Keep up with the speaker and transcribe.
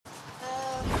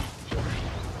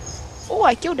Oh,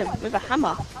 I killed him with a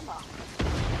hammer.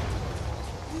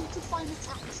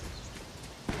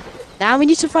 Now we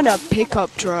need to find a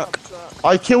pickup truck.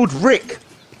 I killed Rick.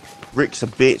 Rick's a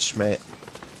bitch, mate.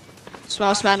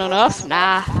 Smartest man on earth?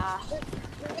 Nah.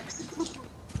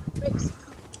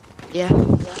 Yeah.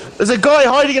 There's a guy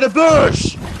hiding in a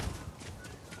bush.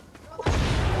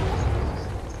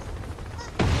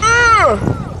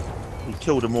 We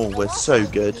killed them all. We're so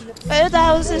good. Where the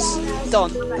hell is this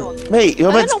Don? Mate,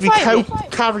 you're meant to be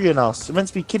carrying us. You're meant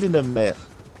to be killing them, mate.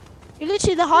 You're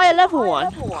literally the higher level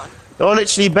one. You're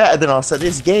literally better than us at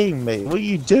this game, mate. What are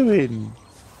you doing?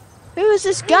 Who is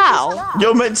this gal?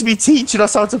 You're meant to be teaching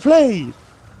us how to play.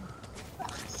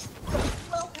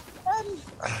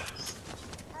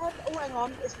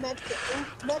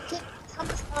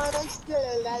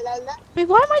 Wait,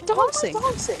 why am I dancing?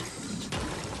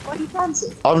 Why are you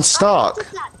dancing? I'm stuck.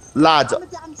 Lad,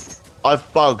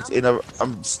 I've bugged in a...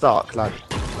 I'm stuck, lad.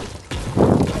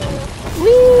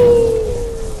 Whee!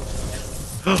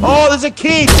 Oh, there's a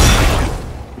kid!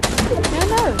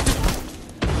 No.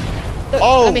 Look,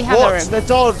 Oh, let me hammer what? him. They're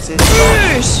dancing.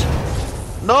 Yes!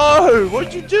 No! What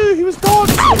did you do? He was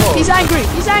dancing! He's angry!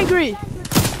 He's angry!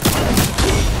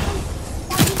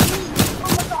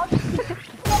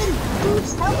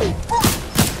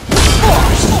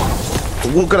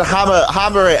 We're gonna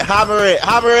hammer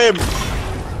him!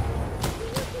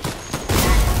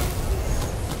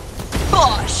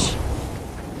 Bosh!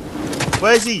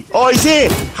 Where is he? Oh, he's here!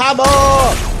 Hammer!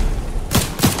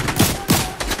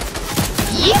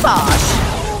 Yeah,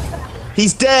 bosh!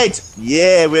 He's dead!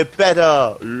 Yeah, we're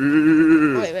better!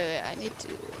 Wait, I need to...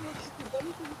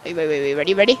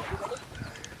 Wait, ready?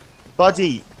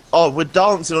 Buddy! Oh, we're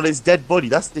dancing on his dead body.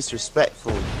 That's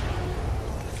disrespectful.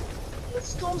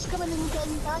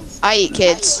 I eat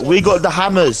kids. We got the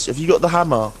hammers. Have you got the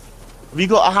hammer? Have you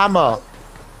got a hammer?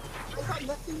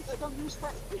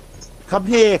 Come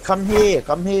here.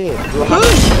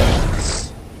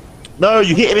 No,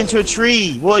 you hit him into a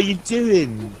tree. What are you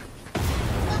doing?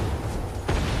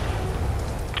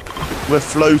 We're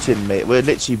floating, mate. We're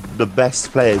literally the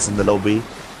best players in the lobby.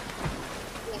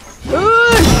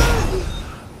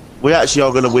 We actually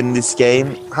are going to win this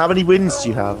game. How many wins do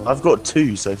you have? I've got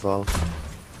 2 so far.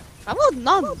 I've got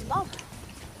none.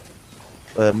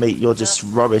 Mate, you're just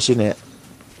rubbish, innit?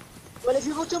 Well, if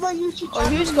you go to my YouTube Oh,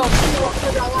 who's got...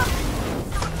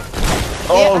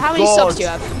 Oh, Yeah, how many subs do you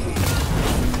have?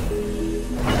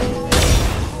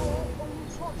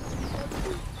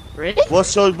 Really?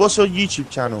 What's your YouTube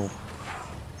channel?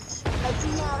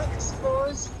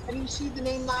 And you see the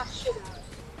name last year.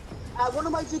 One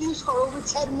of my videos got over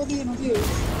 10 million views.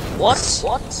 What?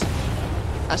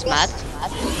 That's mad.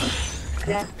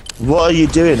 Yeah. What are you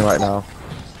doing right now?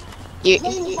 You...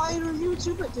 Playing viral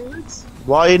YouTuber, dudes.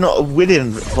 Why are you not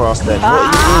winning for us then? What are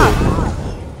you doing?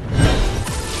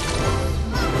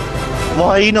 Why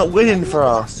are you not winning for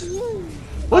us?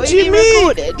 What do you mean?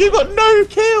 Recorded? You got no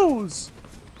kills!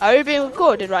 Are we being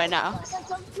recorded right now?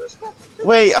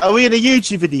 Wait, are we in a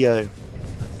YouTube video?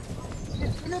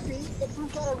 It's gonna be if we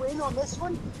get a win on this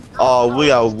one. Oh,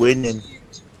 we are winning.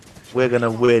 We're gonna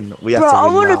win. We have Bro, to I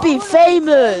win want now. to be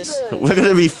famous. We're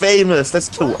gonna be famous. Let's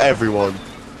kill everyone.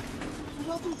 We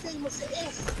will be famous if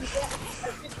we get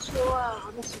a victory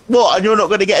on this one. What? And you're not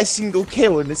gonna get a single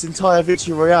kill in this entire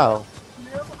victory royale?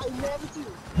 No, I never do.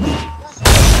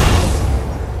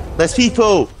 There's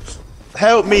people.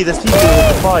 Help me. There's people in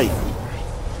the fight.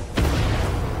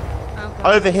 Okay.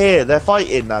 Over here. They're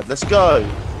fighting, lad. Let's go.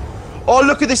 Oh,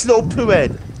 look at this little poo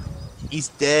head. He's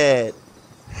dead.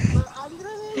 But I'm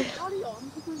gonna carry on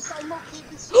because I'm not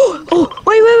keeping this. Oh,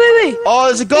 wait. Oh,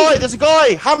 there's a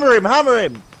guy. Hammer him.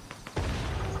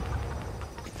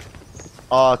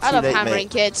 Oh, too I love late, hammering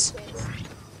mate. kids.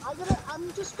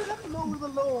 I'm just gonna lower the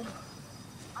loan.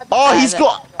 Oh, he's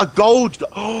got a gold.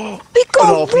 Oh, We got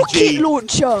an a RPG. rocket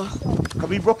launcher. Can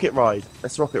we rocket ride?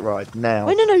 Let's rocket ride now.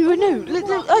 Wait,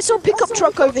 no. I saw a pickup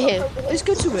truck over here. Let's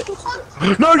go to it.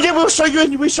 No, yeah, we'll show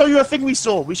you. We'll show you a thing we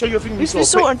saw. We saw. We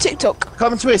saw it on TikTok.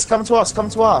 Come to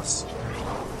us.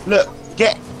 Look,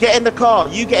 get in the car.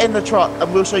 You get in the truck,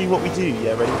 and we'll show you what we do.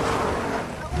 Yeah, ready?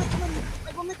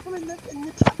 I wanna come in the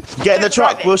truck. Get in the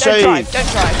truck. We'll show you. Don't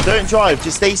drive. Don't drive.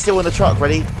 Just stay still in the truck.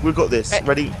 Ready? We've got this.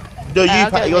 Ready? No, you.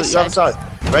 I'll go You're this the other side.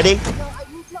 Ready?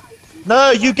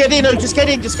 No, you get in. No, just get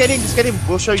in.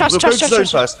 We'll show you. We'll go to zone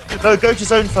first. No, go to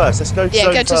zone first. Let's go to zone first.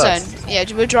 Yeah, go to zone. Yeah,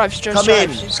 we'll drive.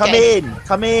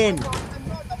 Come in.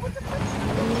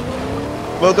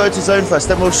 We'll go to zone first,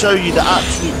 then we'll show you the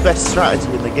absolute best strategy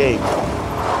in the game.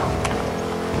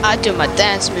 I do my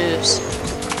dance moves.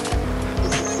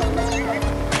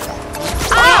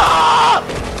 Ah!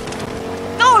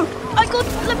 No! I got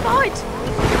left behind!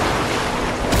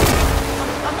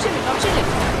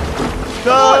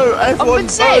 Go! I've Everyone, been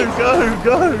saved.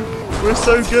 go! We're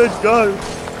so good, go!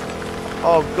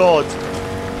 Oh god.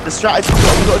 The strategy,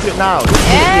 we've got to do it now. Let's do it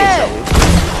here, shall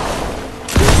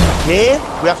we? Here?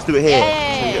 We have to do it here.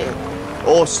 Yeah.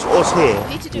 Or here. We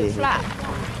need to do it flat.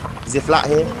 Is it flat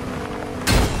here?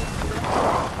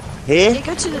 Here? Yeah,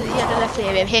 go to the left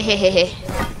here.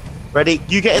 Ready?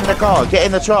 You get in the car. Get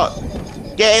in the truck.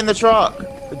 Get in the truck.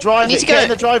 Drive it. Get in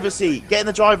the driver's seat. Get in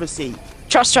the driver's seat.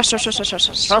 Trust us. Trust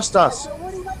us. Don't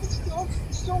worry about the storm.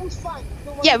 The storm's fine.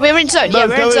 Don't worry Yeah, we're in zone. No, Yeah,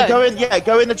 we're in zone.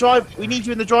 go in the drive. We need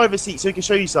you in the driver's seat so we can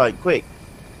show you something. Quick.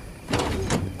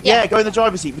 Yeah, go in the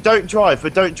driver's seat. But don't drive.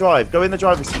 Go in the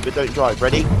driver's seat, but don't drive.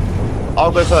 Ready?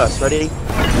 I'll go first. Ready?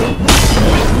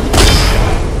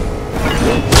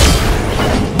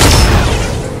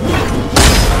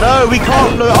 No, we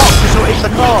can't blow it up because you're in the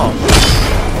car.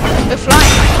 We're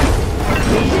flying.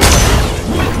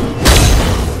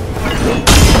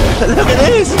 Look at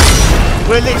this.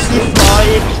 We're literally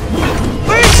flying.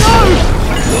 We're in zone.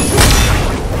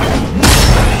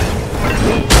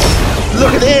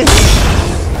 Look at this.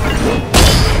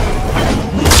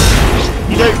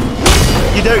 You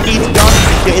don't need guns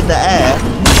to get in the air.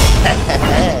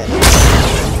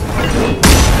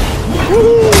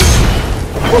 Woo!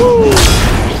 Woo!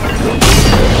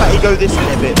 How do you go this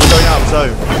way a bit? We're going out of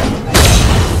zone.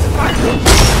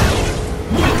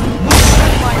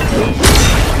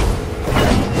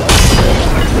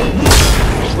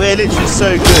 We're literally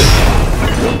so good.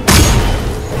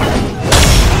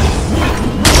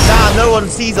 Nah, no one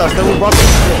sees us. They're all rubbish.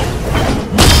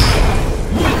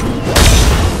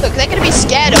 Look, they're gonna be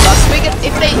scared of us. We're gonna,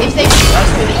 if they shoot us,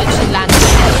 we're gonna literally land.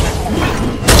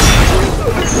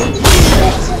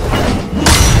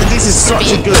 This is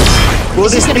such a good. Will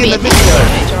this be in the video?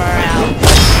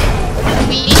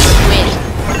 We need to win.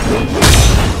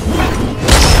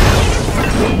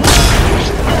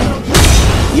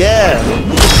 Yeah.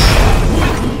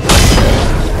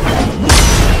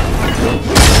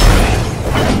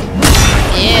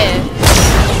 Yeah.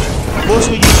 What's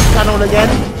your YouTube channel again?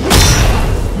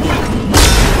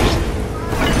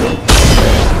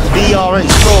 VR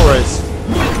Explorers.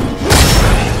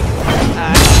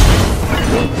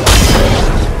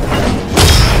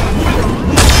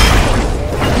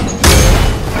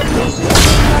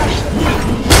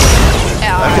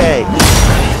 Okay.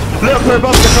 Look, we're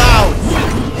above the clouds.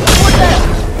 What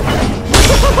the?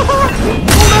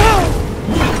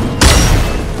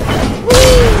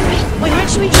 Wait, when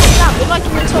should we jump down? We're like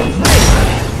in the top 3.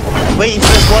 Wait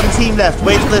until there's one team left.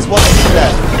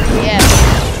 Yeah.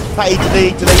 Patty, do they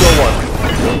your one?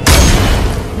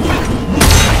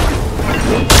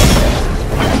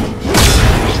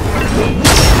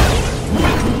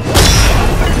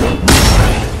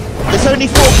 There's only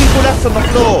 4 people left on the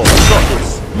floor. We've got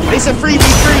this. It's a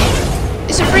 3v3.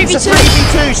 It's a 3v2. It's a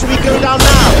 3v2. Should we go down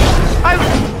now? Oh,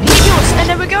 hit yours, and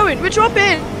then we're going. We're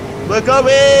dropping. We're going.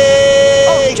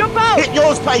 Oh, jump out. Hit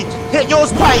yours, Patty. Hit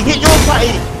yours, Patty.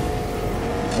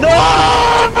 No!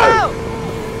 Jump out.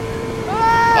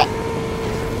 Ah!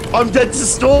 I'm dead to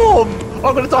storm. I'm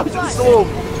gonna die to the storm.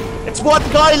 It's one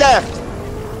guy left.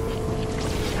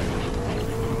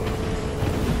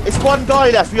 It's one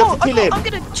guy left. We have to kill him. I'm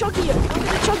gonna chug you.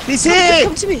 He's here.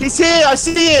 Come to me. He's here. I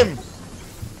see him.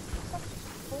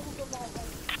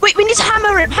 Wait, we need to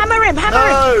hammer him.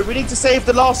 No, we need to save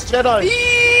the last Jedi.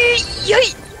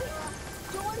 Yeet.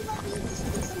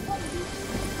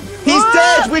 He's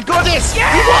dead. We got this.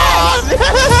 Yeah! We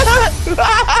won.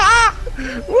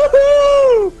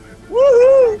 Woohoo!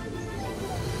 Woohoo!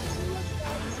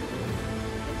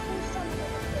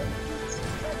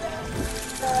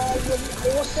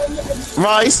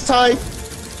 Risetide.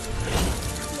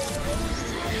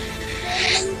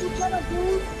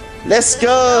 Let's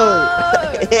go!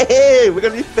 Hey, we're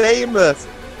gonna be famous.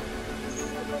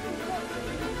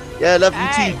 Yeah, love you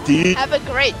too, dude. Have a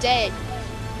great day.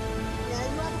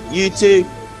 You too.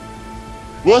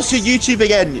 What's your YouTube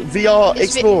again? VR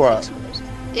Explorer.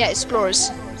 Yeah,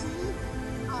 Explorers.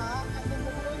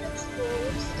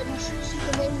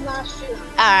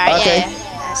 Alright, Okay. yeah.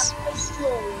 Yes.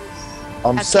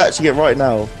 I'm searching it right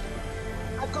now.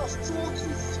 I've got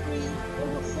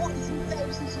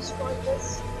 43,000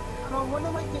 subscribers, and on one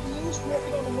of my videos,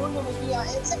 working on one of my VR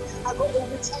headsets, I've got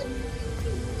over 10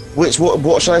 views.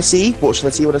 What should I see? What should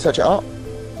I see when I search it up?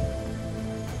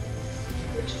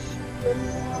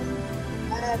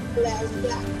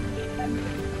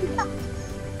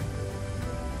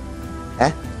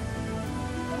 Eh?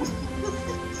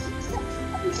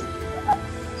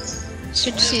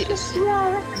 Should see.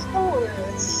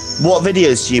 What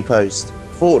videos do you post?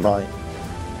 Fortnite.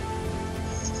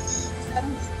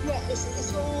 Yeah,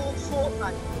 it's all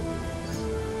Fortnite.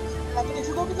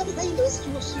 playlist,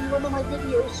 you will see one of my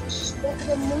videos, which is walking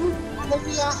the moon on the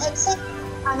VR headset,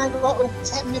 and I got over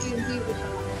 10 million views.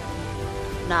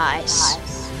 Nice.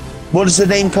 What does the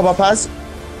name come up as?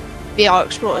 VR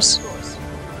Explorers.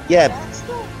 Yeah. That's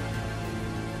cool.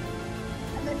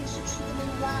 And then you should see the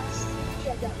name Last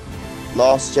Jedi.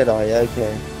 Last Jedi,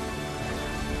 okay.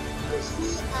 It's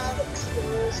VR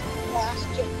Explorers Last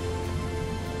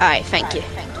Jedi. Alright, thank you.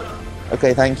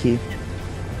 Okay, thank you.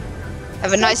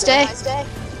 Have a nice day.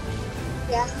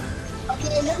 Yeah.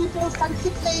 Okay, let me go. Thanks for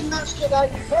playing Last Jedi.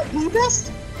 What, the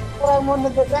best? Well, I'm one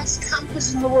of the best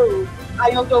campers in the world.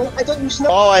 I don't use no.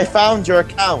 Oh, I found your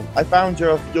account. I found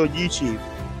your YouTube.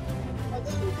 Oh,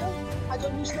 there you go. I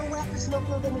don't use no weapons, no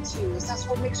building materials. That's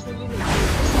what makes me unique.